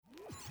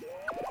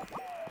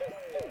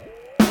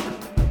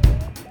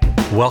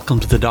Welcome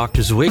to the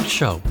Doctor's Wig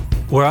Show,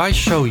 where I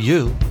show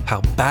you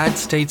how bad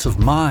states of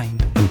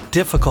mind and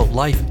difficult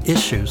life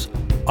issues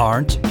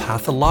aren't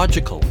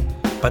pathological,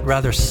 but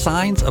rather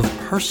signs of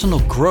personal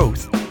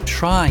growth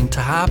trying to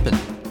happen.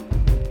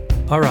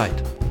 All right,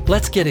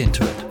 let's get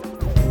into it.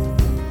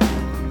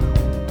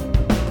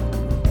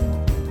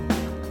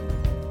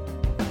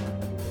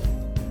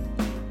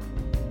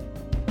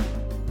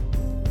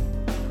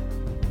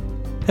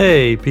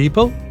 Hey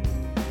people,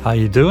 how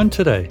you doing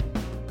today?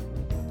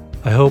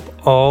 I hope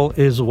all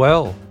is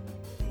well,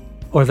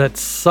 or that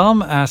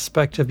some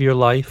aspect of your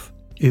life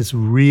is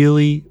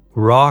really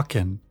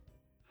rockin',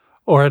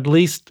 or at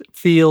least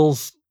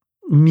feels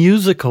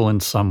musical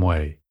in some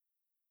way.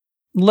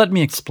 Let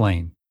me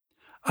explain.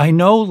 I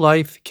know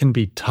life can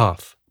be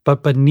tough,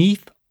 but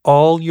beneath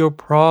all your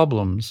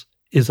problems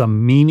is a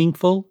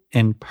meaningful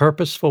and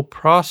purposeful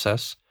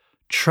process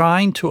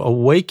trying to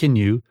awaken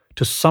you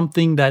to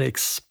something that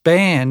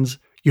expands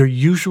your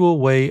usual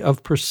way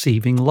of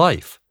perceiving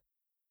life.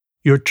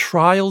 Your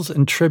trials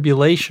and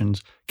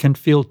tribulations can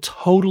feel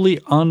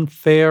totally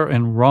unfair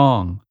and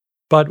wrong,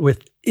 but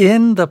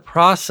within the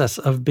process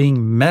of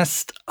being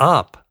messed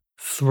up,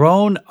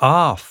 thrown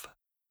off,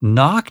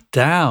 knocked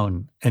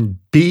down, and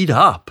beat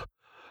up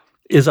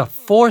is a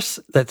force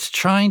that's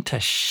trying to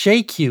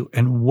shake you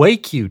and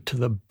wake you to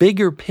the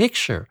bigger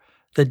picture,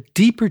 the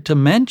deeper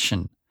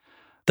dimension,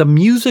 the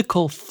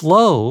musical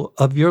flow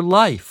of your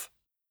life.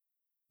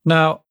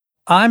 Now,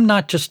 I'm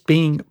not just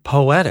being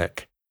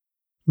poetic.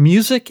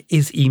 Music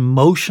is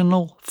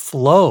emotional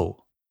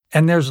flow,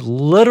 and there's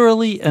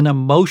literally an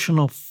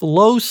emotional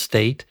flow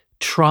state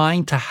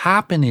trying to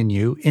happen in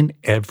you in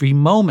every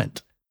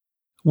moment.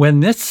 When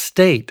this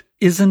state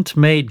isn't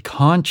made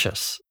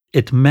conscious,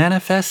 it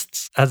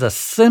manifests as a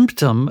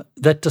symptom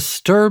that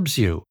disturbs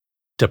you,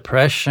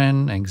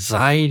 depression,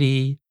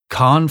 anxiety,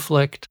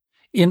 conflict,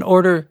 in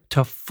order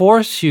to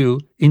force you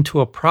into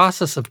a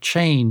process of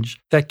change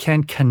that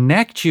can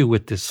connect you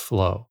with this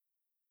flow.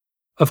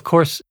 Of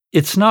course,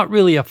 it's not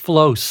really a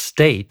flow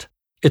state,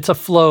 it's a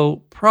flow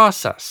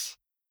process.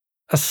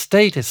 A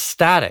state is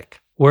static,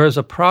 whereas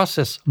a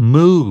process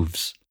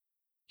moves.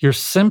 Your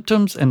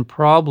symptoms and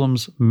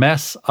problems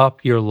mess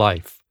up your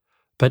life,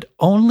 but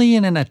only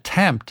in an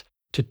attempt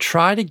to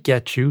try to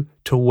get you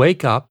to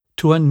wake up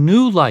to a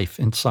new life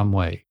in some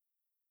way.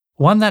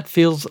 One that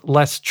feels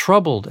less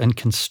troubled and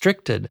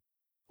constricted,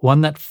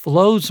 one that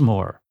flows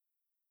more.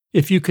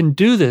 If you can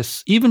do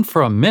this, even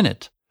for a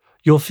minute,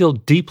 you'll feel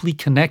deeply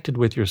connected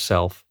with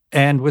yourself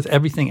and with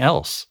everything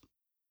else.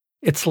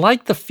 It's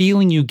like the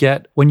feeling you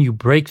get when you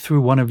break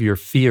through one of your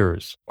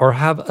fears or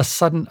have a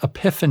sudden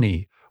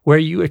epiphany where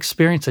you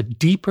experience a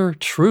deeper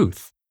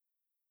truth.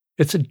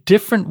 It's a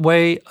different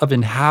way of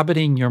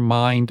inhabiting your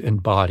mind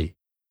and body.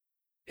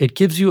 It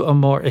gives you a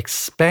more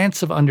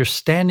expansive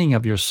understanding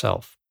of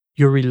yourself,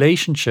 your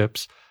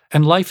relationships,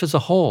 and life as a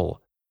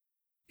whole.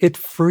 It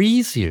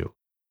frees you.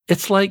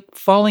 It's like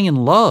falling in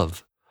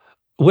love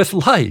with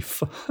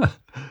life.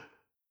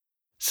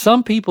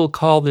 Some people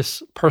call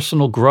this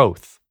personal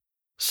growth,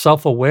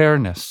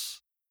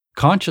 self-awareness,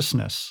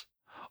 consciousness,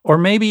 or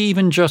maybe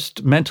even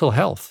just mental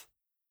health.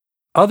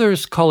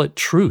 Others call it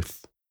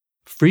truth,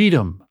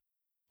 freedom,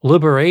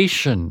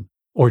 liberation,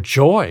 or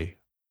joy.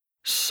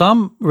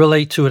 Some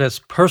relate to it as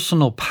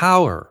personal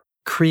power,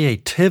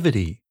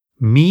 creativity,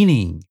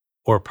 meaning,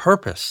 or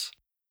purpose.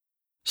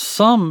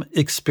 Some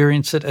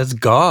experience it as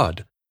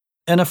God,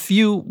 and a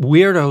few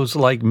weirdos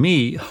like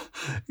me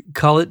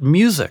call it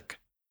music,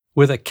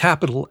 with a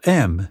capital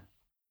M.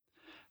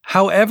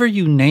 However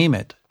you name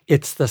it,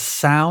 it's the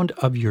sound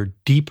of your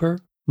deeper,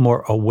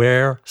 more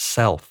aware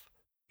self,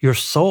 your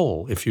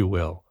soul, if you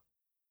will.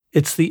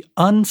 It's the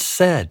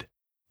unsaid,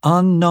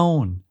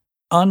 unknown,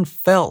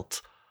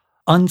 unfelt,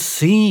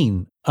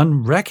 unseen,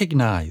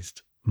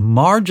 unrecognized,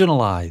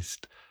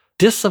 marginalized,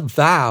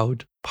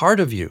 disavowed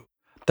part of you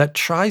that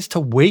tries to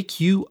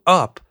wake you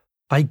up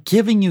by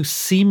giving you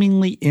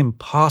seemingly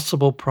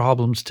impossible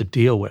problems to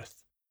deal with.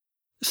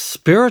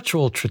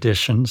 Spiritual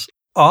traditions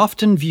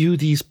often view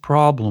these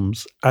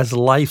problems as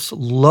life's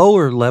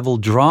lower-level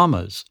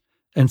dramas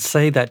and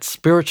say that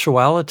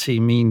spirituality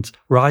means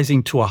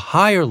rising to a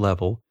higher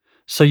level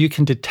so you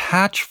can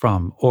detach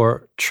from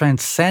or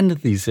transcend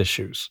these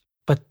issues.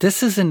 But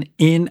this is an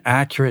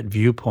inaccurate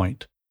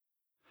viewpoint.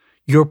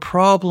 Your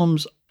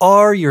problems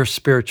are your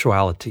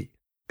spirituality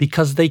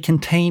because they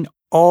contain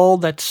all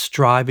that's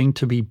striving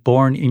to be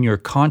born in your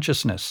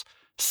consciousness,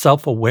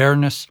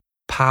 self-awareness,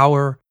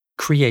 power,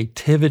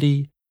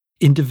 creativity,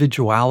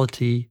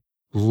 individuality,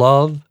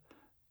 love,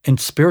 and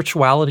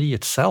spirituality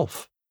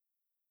itself.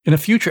 In a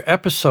future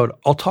episode,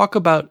 I'll talk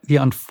about the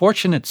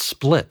unfortunate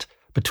split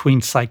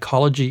between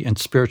psychology and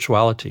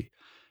spirituality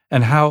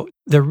and how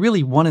they're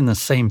really one and the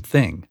same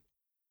thing.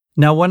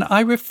 Now, when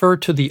I refer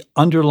to the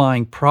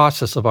underlying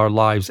process of our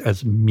lives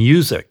as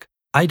music,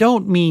 I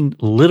don't mean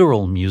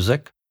literal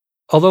music,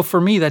 although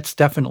for me that's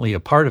definitely a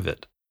part of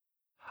it.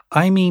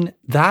 I mean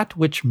that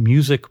which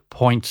music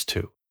points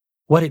to,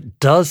 what it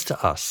does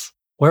to us,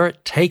 where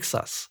it takes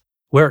us,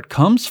 where it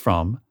comes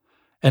from,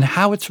 and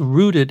how it's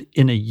rooted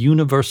in a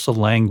universal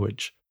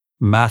language,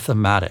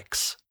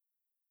 mathematics.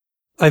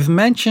 I've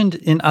mentioned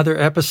in other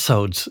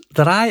episodes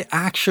that I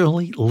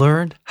actually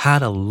learned how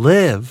to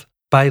live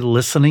by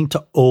listening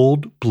to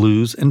old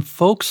blues and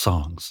folk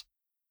songs.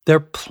 Their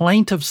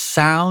plaintive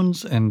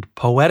sounds and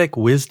poetic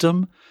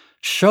wisdom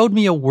showed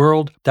me a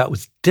world that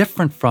was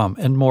different from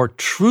and more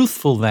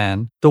truthful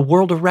than the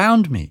world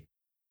around me.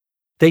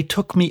 They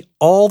took me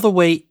all the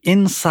way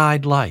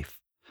inside life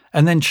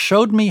and then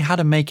showed me how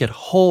to make it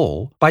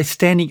whole by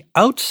standing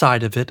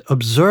outside of it,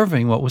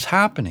 observing what was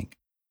happening.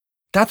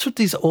 That's what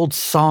these old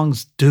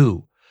songs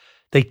do.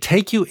 They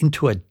take you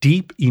into a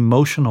deep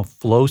emotional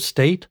flow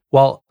state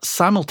while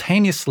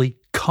simultaneously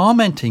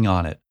commenting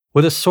on it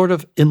with a sort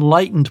of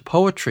enlightened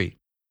poetry.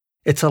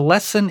 It's a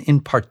lesson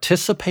in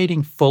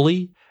participating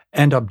fully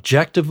and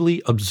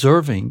objectively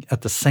observing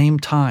at the same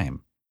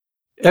time.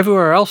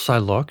 Everywhere else I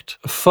looked,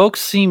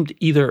 folks seemed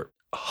either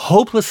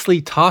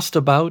hopelessly tossed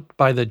about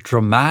by the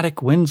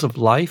dramatic winds of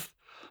life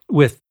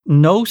with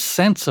no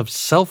sense of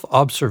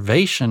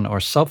self-observation or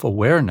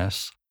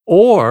self-awareness,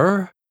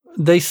 or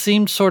they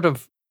seemed sort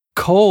of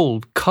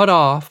cold, cut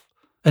off,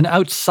 and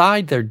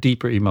outside their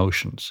deeper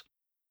emotions.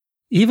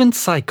 Even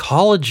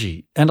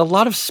psychology and a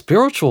lot of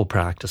spiritual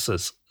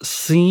practices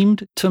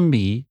seemed to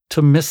me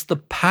to miss the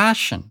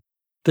passion,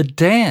 the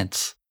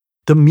dance,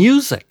 the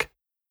music.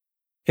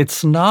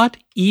 It's not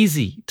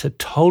easy to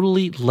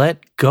totally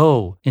let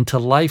go into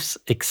life's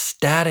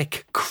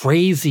ecstatic,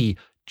 crazy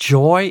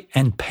joy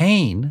and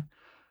pain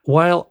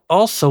while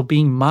also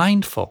being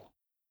mindful.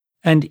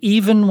 And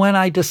even when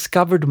I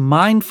discovered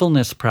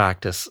mindfulness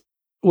practice,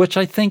 which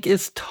I think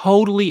is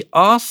totally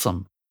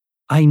awesome,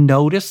 I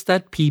noticed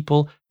that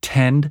people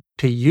tend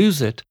to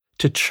use it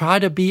to try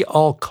to be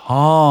all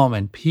calm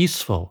and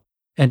peaceful,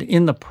 and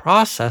in the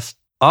process,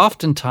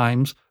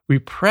 oftentimes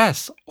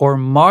repress or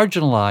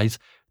marginalize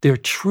their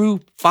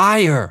true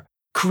fire,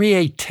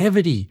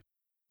 creativity,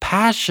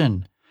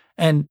 passion,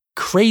 and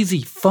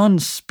crazy fun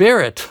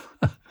spirit.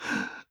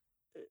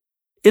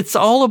 It's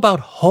all about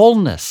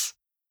wholeness,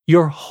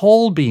 your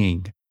whole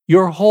being,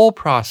 your whole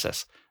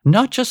process,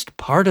 not just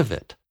part of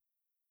it.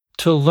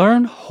 To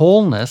learn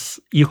wholeness,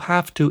 you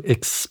have to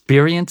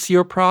experience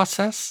your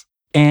process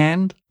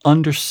and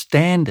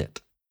understand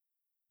it.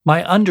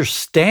 My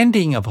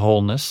understanding of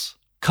wholeness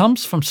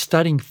comes from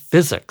studying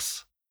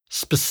physics,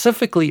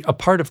 specifically a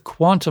part of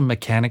quantum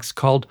mechanics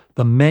called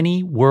the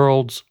many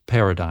worlds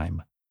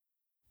paradigm.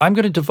 I'm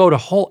going to devote a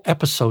whole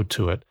episode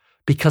to it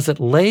because it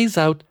lays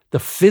out the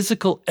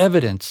physical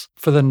evidence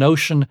for the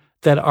notion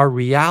that our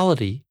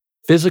reality,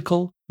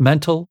 physical,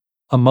 mental,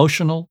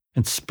 emotional,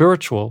 and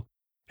spiritual,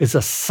 is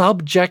a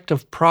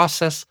subjective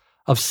process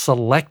of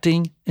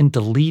selecting and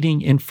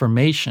deleting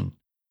information.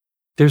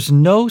 There's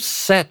no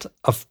set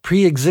of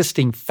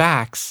pre-existing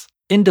facts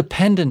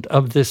independent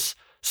of this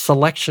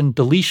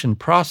selection-deletion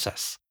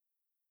process.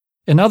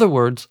 In other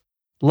words,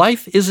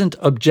 life isn't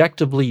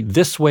objectively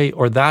this way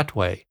or that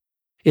way.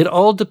 It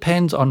all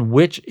depends on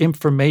which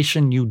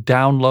information you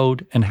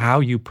download and how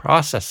you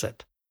process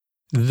it.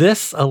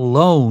 This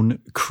alone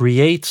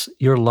creates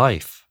your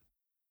life.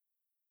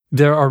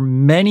 There are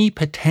many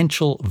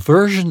potential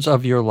versions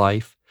of your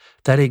life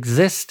that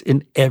exist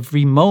in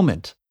every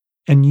moment,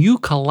 and you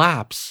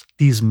collapse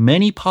these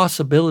many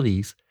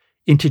possibilities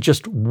into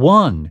just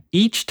one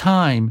each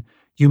time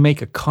you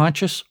make a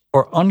conscious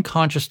or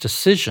unconscious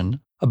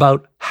decision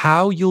about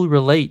how you'll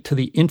relate to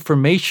the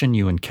information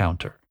you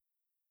encounter.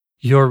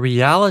 Your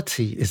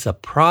reality is a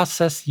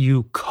process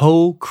you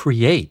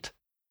co-create,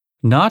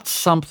 not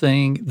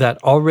something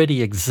that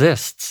already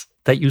exists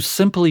that you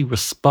simply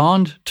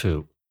respond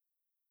to.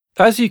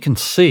 As you can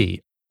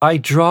see, I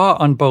draw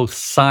on both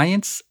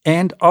science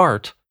and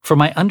art for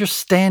my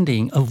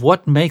understanding of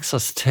what makes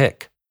us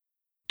tick.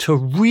 To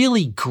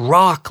really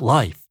grok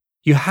life,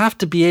 you have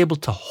to be able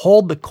to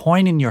hold the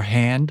coin in your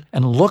hand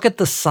and look at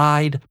the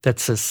side that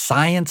says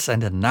science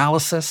and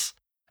analysis,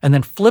 and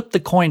then flip the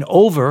coin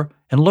over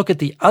and look at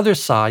the other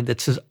side that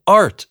says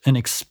art and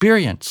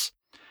experience,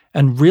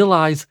 and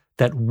realize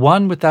that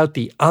one without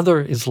the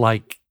other is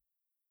like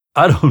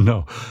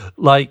an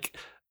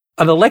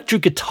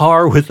electric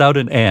guitar without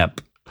an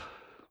amp.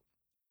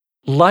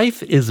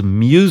 Life is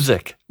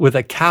music with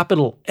a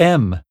capital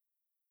M.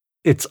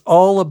 It's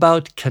all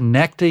about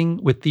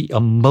connecting with the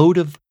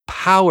emotive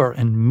power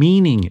and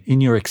meaning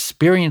in your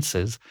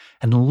experiences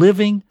and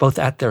living both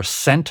at their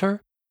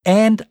center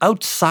and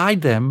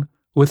outside them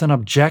with an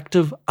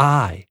objective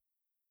eye.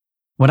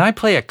 When I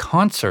play a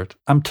concert,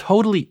 I'm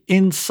totally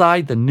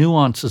inside the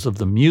nuances of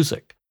the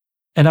music,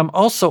 and I'm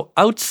also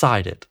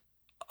outside it,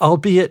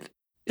 albeit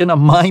in a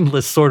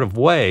mindless sort of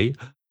way,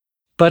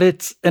 but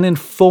it's an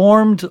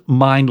informed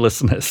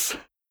mindlessness,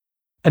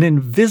 an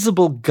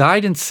invisible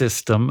guidance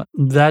system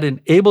that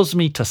enables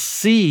me to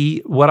see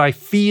what I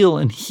feel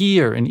and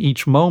hear in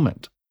each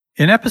moment.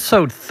 In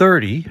episode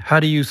 30, How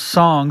to Use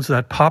Songs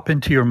That Pop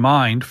Into Your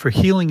Mind for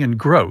Healing and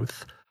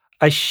Growth,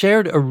 I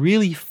shared a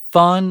really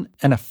fun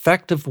and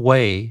effective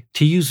way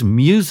to use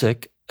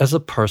music as a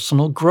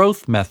personal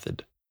growth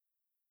method.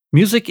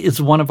 Music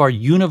is one of our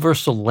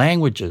universal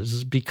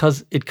languages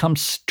because it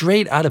comes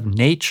straight out of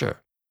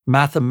nature,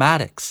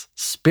 mathematics,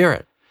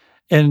 spirit,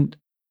 and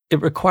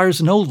it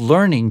requires no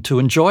learning to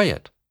enjoy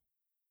it.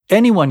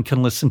 Anyone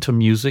can listen to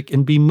music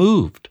and be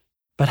moved.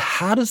 But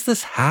how does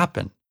this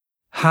happen?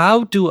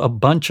 How do a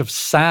bunch of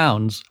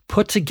sounds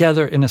put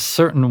together in a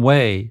certain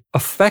way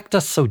affect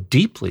us so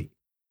deeply?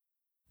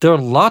 There are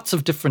lots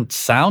of different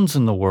sounds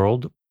in the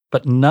world,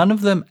 but none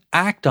of them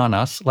act on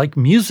us like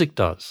music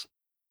does.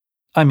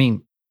 I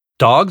mean,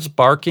 dogs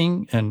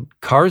barking and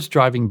cars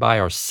driving by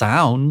are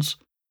sounds,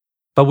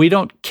 but we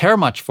don't care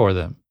much for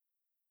them.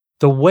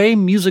 The way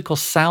musical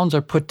sounds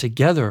are put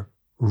together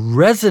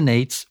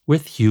resonates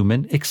with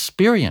human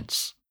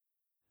experience.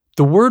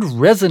 The word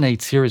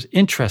resonates here is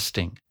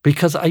interesting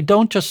because I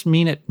don't just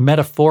mean it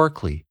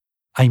metaphorically,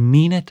 I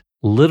mean it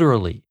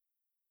literally.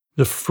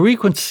 The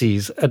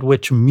frequencies at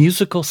which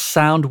musical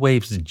sound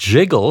waves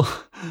jiggle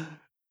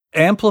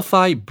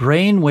amplify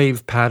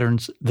brainwave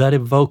patterns that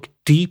evoke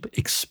deep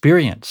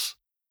experience.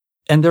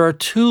 And there are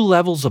two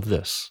levels of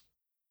this.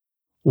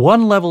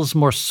 One level is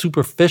more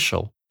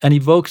superficial and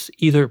evokes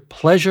either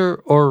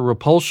pleasure or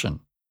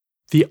repulsion.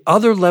 The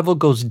other level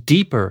goes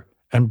deeper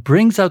and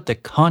brings out the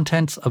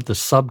contents of the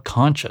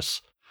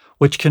subconscious,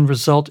 which can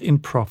result in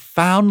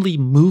profoundly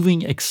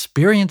moving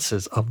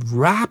experiences of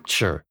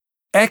rapture,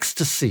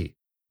 ecstasy,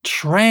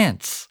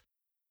 trance,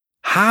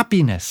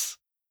 happiness,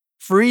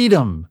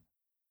 freedom,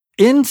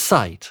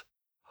 insight,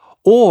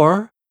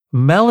 or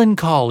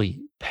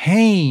melancholy,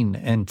 pain,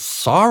 and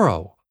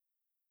sorrow.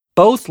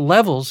 Both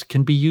levels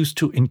can be used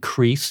to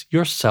increase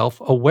your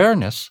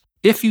self-awareness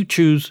if you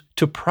choose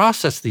to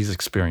process these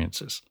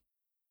experiences.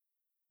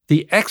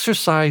 The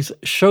exercise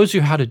shows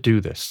you how to do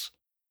this.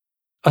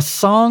 A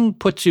song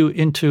puts you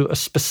into a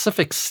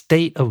specific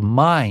state of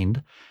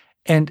mind,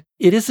 and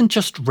it isn't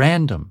just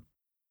random.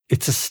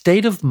 It's a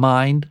state of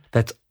mind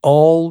that's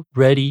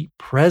already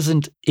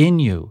present in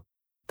you.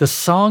 The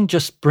song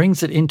just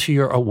brings it into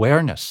your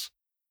awareness.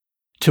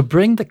 To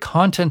bring the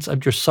contents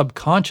of your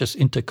subconscious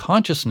into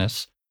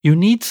consciousness, you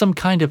need some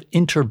kind of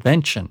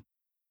intervention.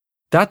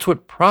 That's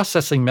what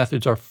processing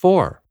methods are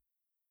for.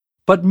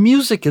 But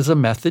music is a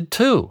method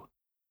too.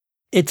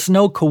 It's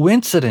no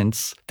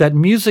coincidence that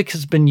music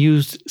has been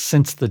used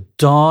since the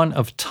dawn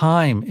of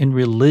time in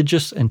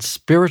religious and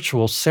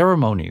spiritual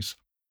ceremonies.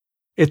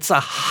 It's a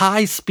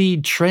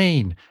high-speed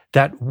train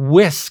that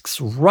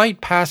whisks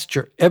right past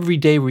your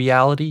everyday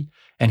reality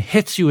and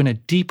hits you in a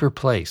deeper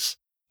place,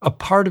 a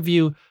part of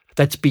you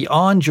that's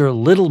beyond your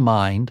little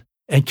mind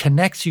and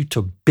connects you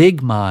to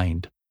big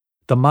mind,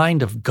 the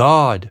mind of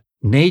God,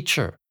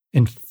 nature,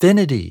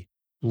 infinity,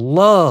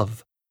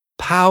 love,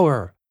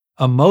 power,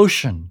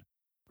 emotion,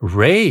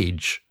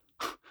 rage,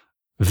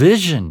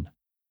 vision,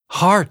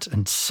 heart,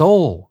 and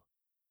soul.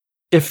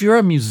 If you're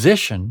a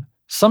musician,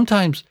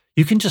 sometimes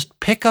you can just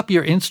pick up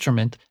your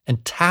instrument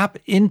and tap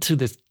into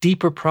this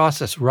deeper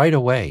process right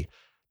away.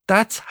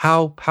 That's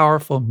how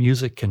powerful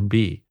music can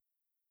be.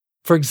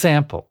 For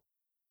example,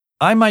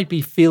 I might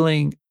be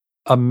feeling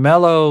a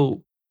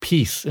mellow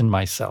peace in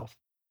myself,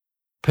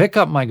 pick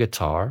up my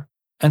guitar,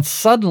 and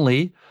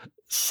suddenly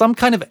some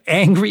kind of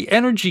angry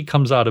energy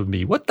comes out of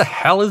me. What the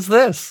hell is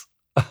this?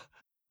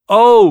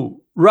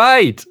 Oh,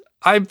 right.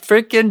 I'm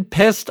freaking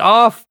pissed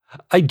off.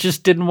 I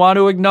just didn't want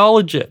to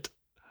acknowledge it.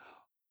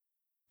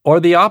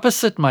 Or the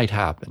opposite might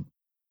happen.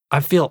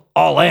 I feel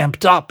all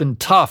amped up and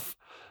tough,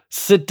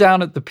 sit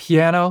down at the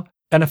piano,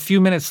 and a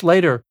few minutes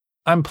later,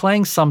 I'm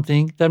playing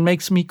something that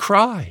makes me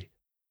cry.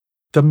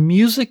 The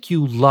music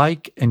you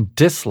like and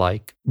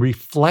dislike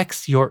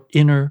reflects your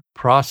inner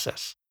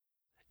process.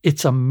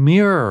 It's a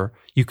mirror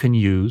you can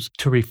use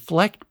to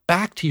reflect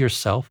back to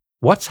yourself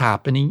what's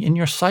happening in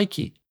your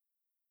psyche.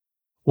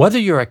 Whether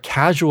you're a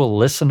casual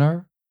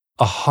listener,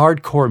 a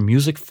hardcore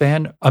music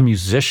fan, a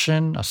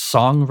musician, a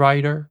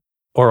songwriter,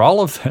 or all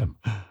of them,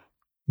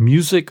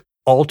 music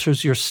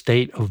alters your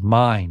state of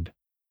mind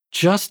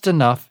just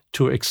enough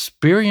to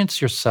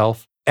experience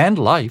yourself and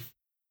life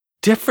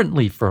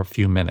differently for a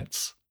few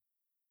minutes.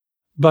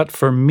 But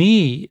for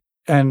me,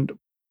 and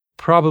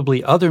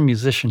probably other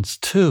musicians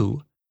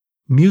too,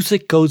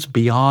 music goes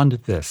beyond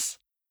this.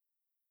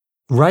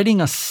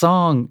 Writing a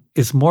song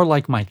is more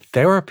like my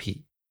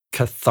therapy,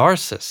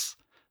 catharsis,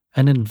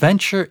 an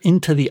adventure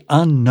into the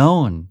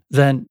unknown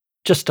than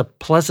just a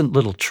pleasant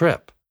little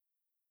trip.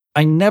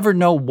 I never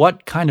know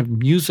what kind of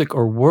music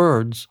or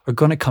words are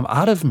going to come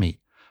out of me,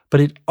 but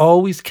it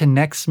always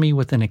connects me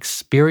with an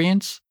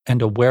experience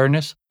and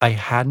awareness I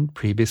hadn't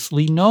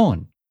previously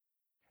known.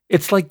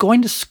 It's like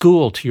going to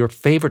school to your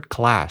favorite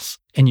class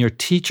and your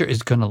teacher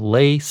is going to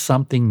lay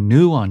something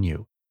new on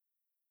you.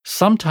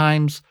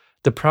 Sometimes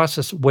the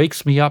process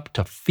wakes me up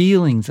to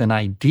feelings and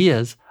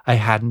ideas I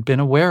hadn't been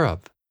aware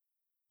of.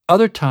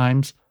 Other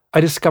times, I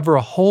discover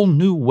a whole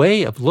new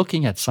way of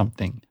looking at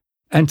something.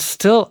 And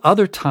still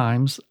other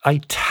times,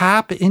 I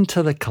tap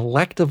into the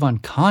collective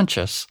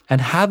unconscious and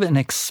have an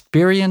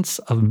experience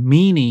of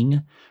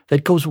meaning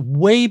that goes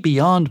way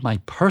beyond my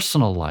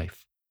personal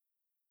life.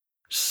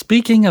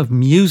 Speaking of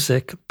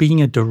music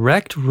being a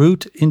direct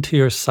route into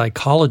your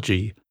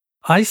psychology,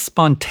 I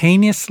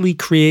spontaneously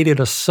created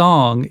a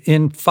song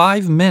in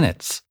 5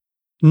 minutes.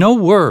 No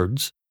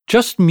words,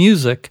 just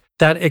music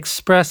that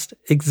expressed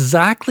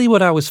exactly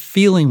what I was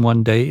feeling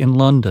one day in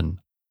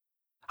London.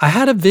 I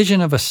had a vision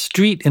of a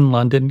street in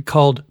London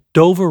called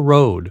Dover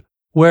Road,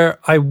 where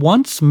I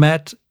once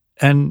met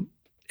an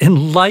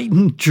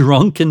enlightened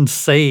drunken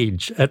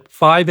sage at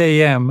 5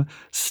 a.m.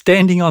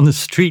 standing on the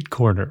street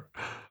corner.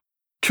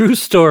 True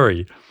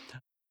story.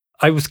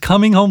 I was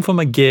coming home from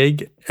a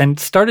gig and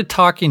started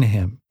talking to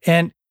him,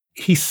 and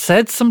he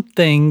said some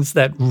things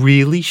that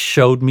really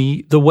showed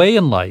me the way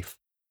in life.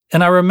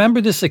 And I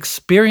remember this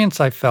experience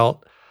I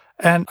felt,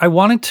 and I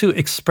wanted to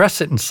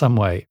express it in some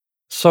way.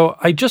 So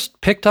I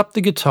just picked up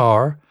the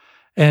guitar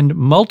and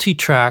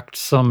multi-tracked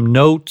some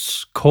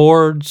notes,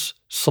 chords,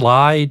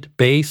 slide,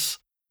 bass,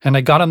 and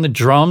I got on the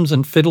drums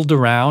and fiddled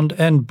around,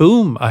 and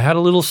boom, I had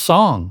a little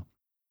song.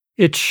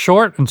 It's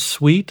short and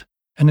sweet,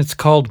 and it's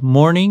called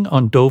Morning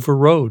on Dover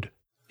Road.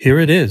 Here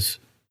it is.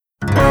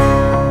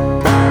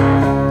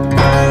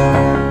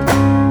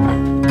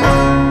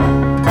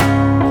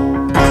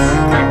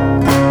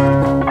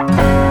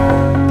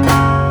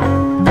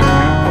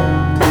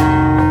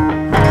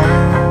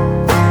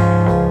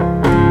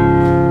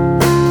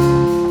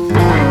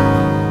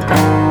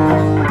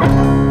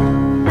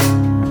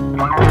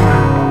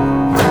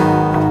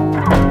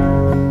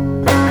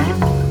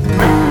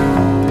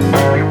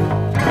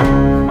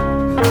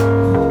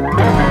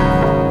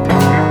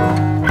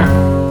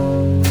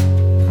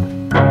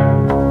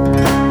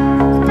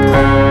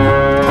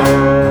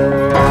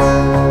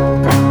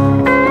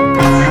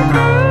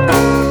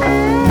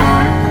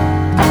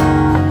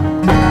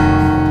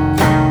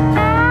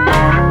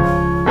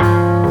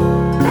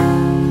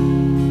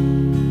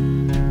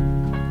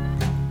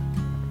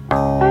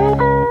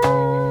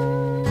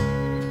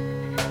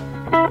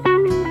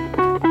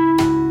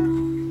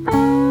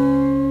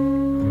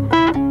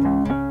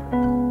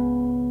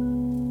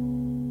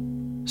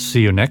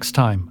 See you next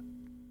time.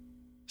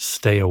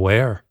 Stay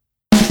aware.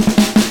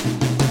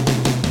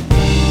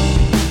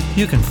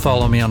 You can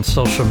follow me on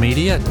social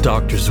media at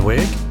Dr.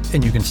 Zwig,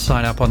 and you can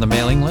sign up on the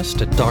mailing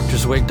list at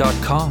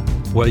drzwig.com,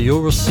 where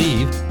you'll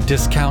receive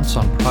discounts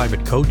on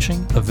private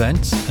coaching,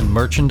 events, and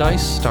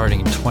merchandise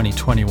starting in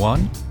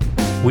 2021,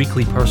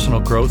 weekly personal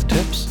growth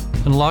tips,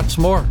 and lots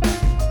more.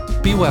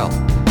 Be well.